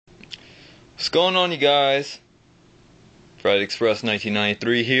What's going on, you guys? Friday Express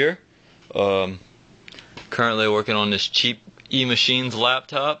 1993 here. Currently working on this cheap eMachines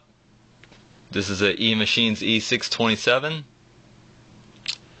laptop. This is a eMachines E627.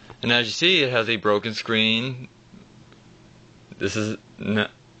 And as you see, it has a broken screen. This is a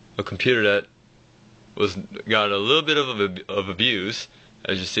computer that got a little bit of abuse.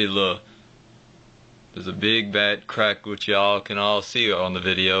 As you see, look, there's a big bad crack which y'all can all see on the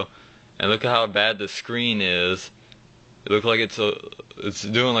video. And look at how bad the screen is. It looks like it's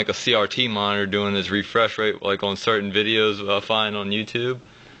doing like a CRT monitor doing its refresh rate like on certain videos I find on YouTube.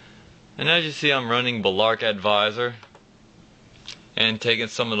 And as you see, I'm running Bloatware Advisor and taking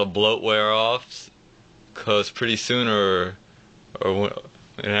some of the bloatware off, because pretty soon or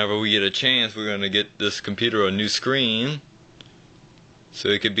whenever we get a chance, we're going to get this computer a new screen so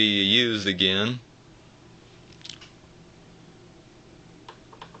it could be used again.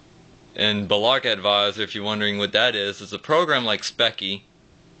 And Bloatware Advisor, if you're wondering what that is a program like Specky.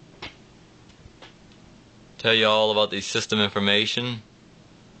 Tell you all about the system information.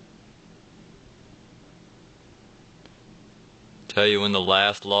 Tell you when the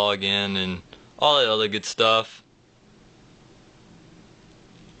last login and all that other good stuff.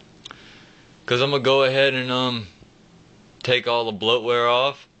 Because I'm going to go ahead and take all the bloatware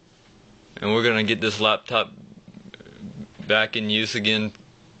off. And we're going to get this laptop back in use again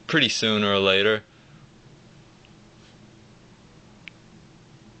pretty sooner or later.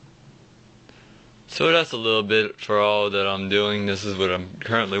 So that's a little bit for all that I'm doing. This is what I'm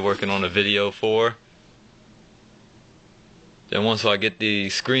currently working on a video for. Then once I get the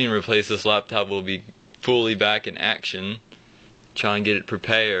screen replaced, this laptop will be fully back in action. Try and get it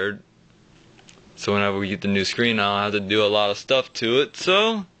prepared, so whenever we get the new screen, I'll have to do a lot of stuff to it.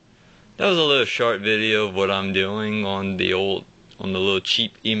 So that was a little short video of what I'm doing on the little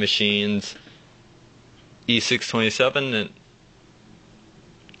cheap eMachines E627. And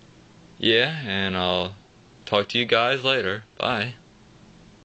yeah, and I'll talk to you guys later. Bye.